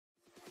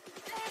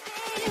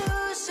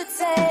should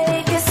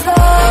take it slow.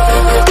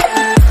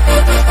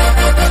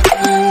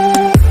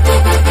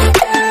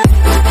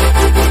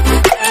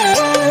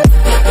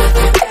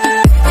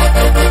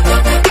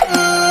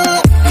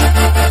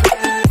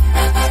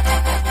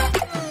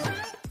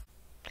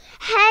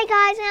 Hey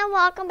guys, and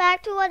welcome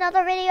back to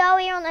another video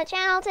here on the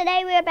channel.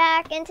 Today we are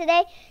back, and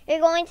today we're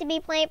going to be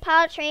playing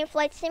Pilot Train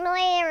Flight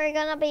Simulator. We're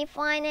going to be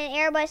flying an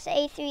Airbus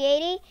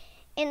A380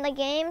 in the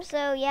game,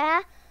 so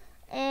yeah.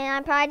 And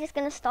I'm probably just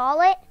going to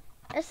stall it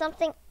or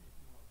something.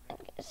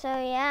 So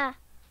yeah.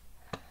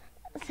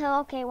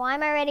 So okay, why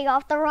am I already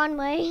off the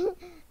runway?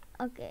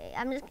 Okay,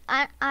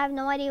 I have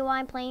no idea why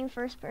I'm playing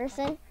first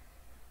person.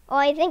 Well,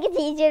 I think it's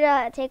easier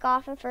to take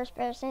off in first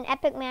person.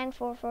 Epic Man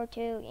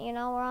 442, you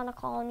know, we're on a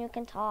call and you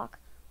can talk.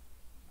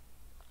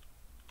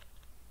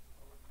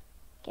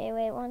 Okay,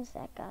 wait one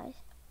sec, guys.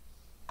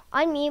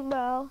 I'm me,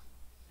 bro.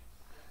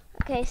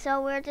 Okay,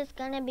 so we're just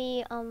gonna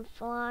be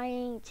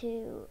flying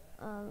to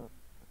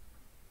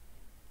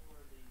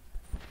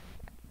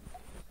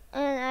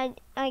and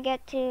I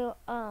get to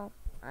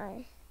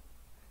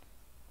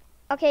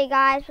okay,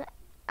 guys,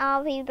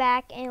 I'll be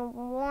back in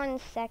 1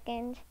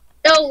 second.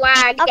 No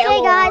lag.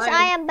 Okay, guys,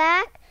 I am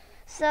back.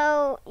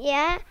 So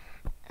yeah,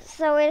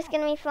 so we're just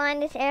gonna be flying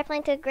this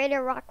airplane to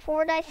Greater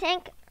Rockford, I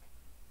think.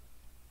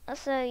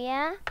 So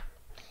yeah.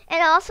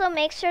 And also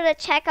make sure to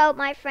check out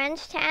my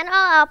friend's channel.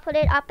 I'll put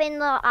it up in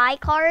the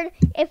iCard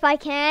if I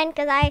can,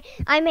 because I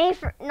may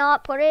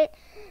not put it.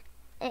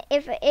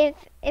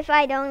 If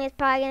I don't, it's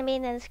probably gonna be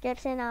in the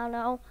description. I don't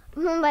know,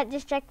 but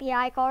just check the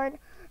iCard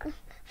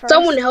first.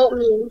 Someone help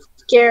me! I'm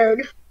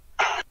scared.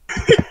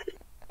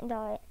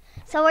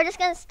 So we're just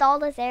gonna stall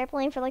this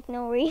airplane for like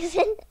no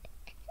reason.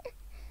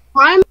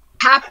 I'm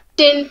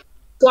captain,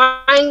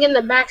 flying in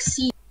the back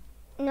seat.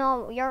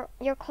 No,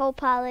 you're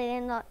co-pilot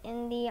in the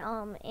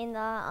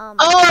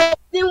Oh,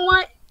 then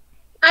what?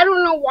 I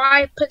don't know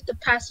why I put the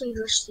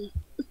passenger seat.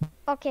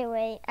 Okay,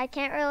 wait. I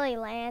can't really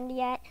land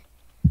yet.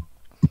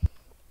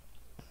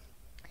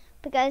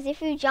 Because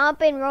if you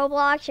jump in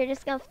Roblox, you're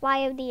just gonna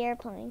fly out of the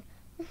airplane.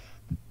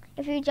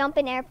 If you jump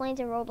in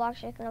airplanes in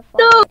Roblox, you're gonna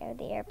fly out of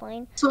the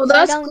airplane. So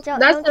that's don't try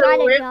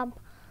to jump.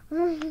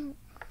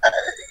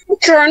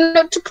 Trying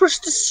not to push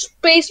the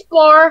space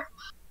bar.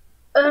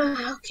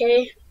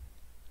 Okay.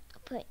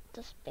 Put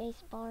the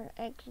space bar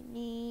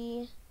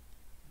XD.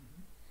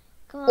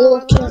 Come Oh,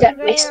 on, we're get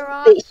going my to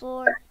space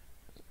Rockford.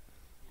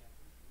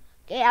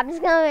 Okay, I'm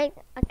just gonna make.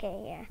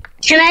 Okay, yeah.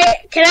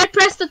 Can I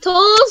press the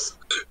tools?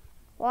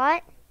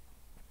 What?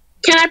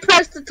 Can I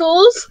press the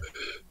tools?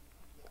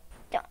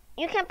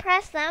 You can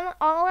press them,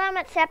 all of them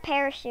except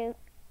parachute.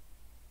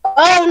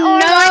 Oh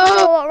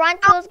no! Run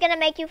tool is gonna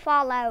make you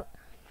fall out.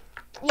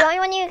 The only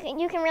one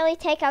you can really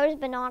take out is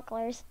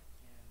binoculars.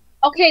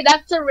 Okay,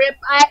 that's a rip.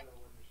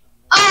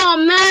 Oh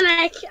man,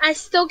 I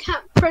still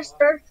can't press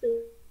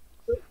parachute.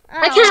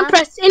 I can't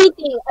press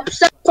anything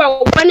except for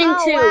 1 and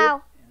 2.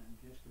 Wow.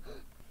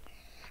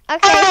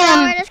 Okay,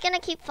 so we're just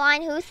gonna keep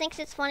flying. Who thinks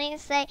it's funny to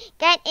say,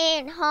 "Get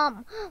in,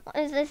 hum"? What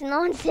is this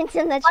nonsense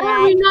in the chat? Why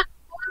are we not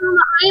going on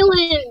the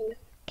island?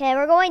 Okay,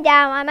 we're going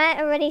down. I'm at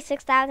already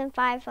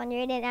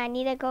 6,500 and I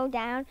need to go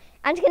down.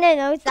 I'm just gonna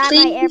nosedive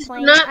my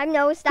airplane. I'm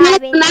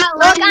nosediving. Look,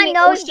 I'm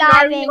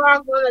nosediving.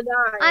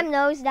 I'm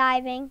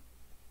nosediving.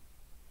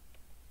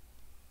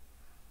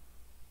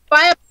 If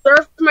I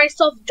observed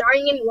myself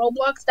dying in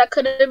Roblox, that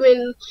could have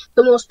been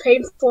the most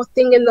painful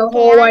thing in the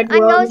whole wide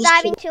world. I'm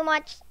nosediving too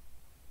much.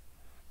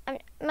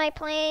 My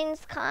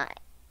plane's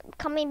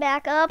coming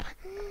back up.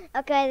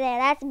 Okay, there,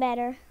 that's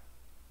better.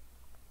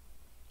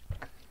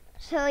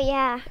 So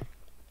yeah.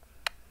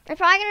 There's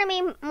probably gonna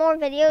be more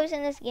videos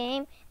in this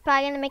game.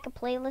 Probably gonna make a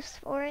playlist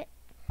for it.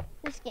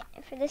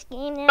 For this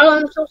game now. Oh,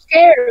 I'm so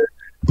scared.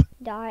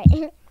 Die.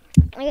 I'm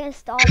gonna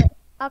stall it.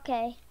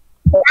 Okay.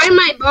 Why am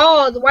I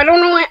bald? Why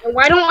don't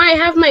I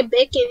have my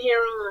bacon hair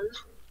on?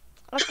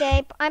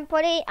 Okay, I'm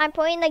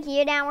putting the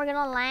gear down. We're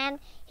gonna land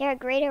here at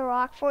Greater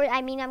Rockford.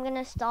 I mean, I'm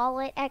gonna stall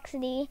it.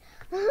 XD.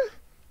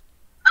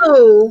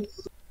 Oh,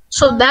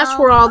 so that's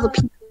where all the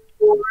people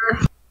were.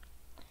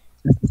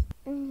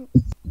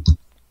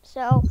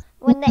 So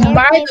when the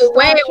airplane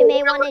starts, you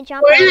may want to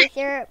jump out with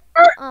your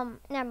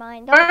never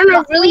mind.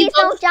 Please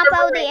don't jump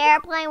out of the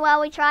airplane while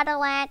we try to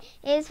land.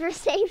 It is for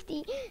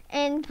safety,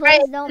 and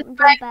please don't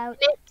jump out.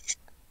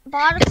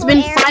 Botticle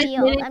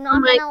Airfield. I'm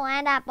not gonna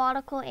land at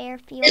Botticle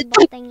Airfield,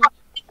 but thingy.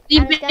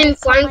 I'm just gonna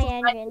cut my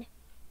engine.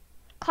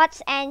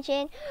 Cuts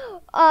engine.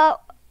 Good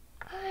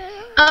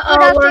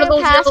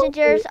afternoon,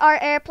 passengers. Our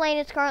airplane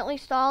is currently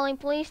stalling.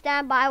 Please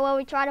stand by while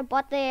we try to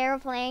butt the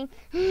airplane.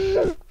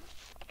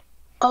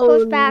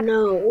 Oh back.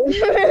 no.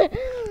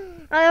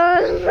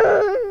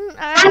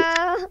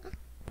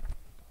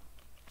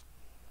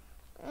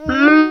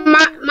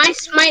 My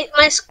screen.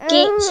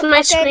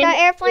 Okay, the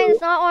airplane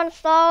is not on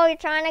stall. You're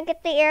trying to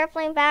get the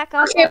airplane back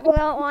up, but we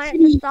don't want it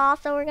to stall,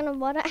 so we're gonna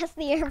butt ass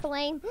the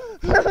airplane.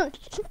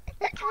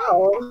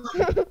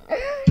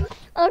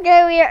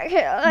 Okay, we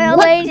are,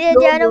 ladies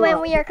and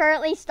gentlemen, we are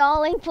currently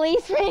stalling.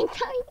 Please hang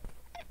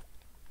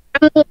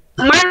tight.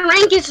 My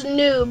rank is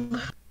noob.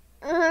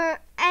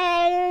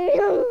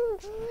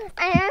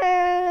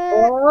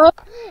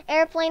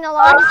 Airplane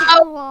alarms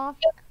go off.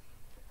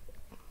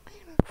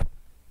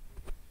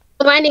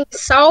 Landing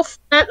south,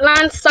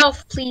 land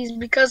south, please,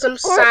 because I'm We're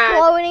sad.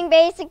 floating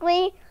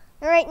basically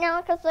right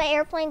now because the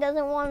airplane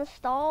doesn't want to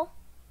stall.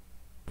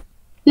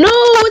 No,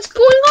 what's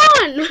going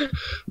on?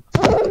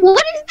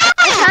 What is I'm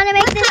that? trying to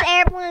make this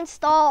airplane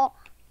stall,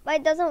 but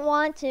it doesn't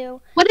want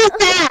to. What is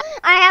that?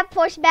 I have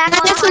pushed back on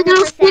That's a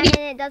little 100% city.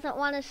 and it doesn't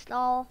want to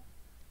stall.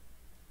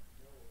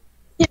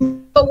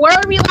 But where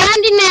are we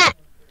landing at?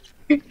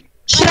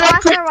 Should I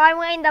Across press? the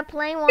runway and the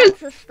plane wants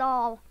to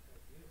stall.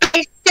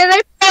 Should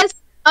I press?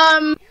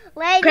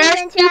 Ladies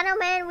and Parachute?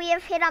 gentlemen, we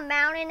have hit a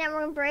mountain and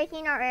we're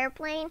breaking our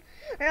airplane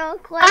real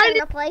quick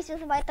and the place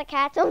is about to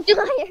catch on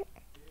fire.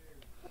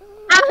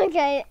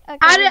 Okay,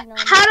 How did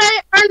I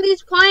earn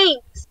these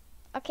points?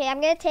 Okay,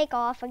 I'm gonna take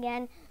off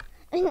again.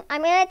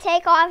 I'm gonna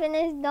take off in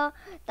this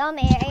dumb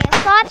area.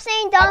 Stop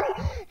saying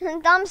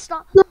dumb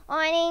stop.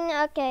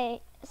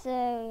 Okay,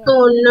 so.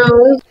 Oh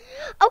no.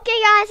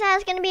 Okay, guys,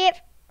 that's gonna be it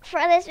for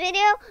this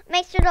video.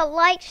 Make sure to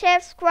like, share,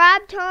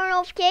 subscribe, turn on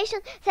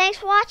notifications. Thanks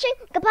for watching.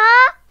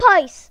 Goodbye.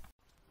 Peace.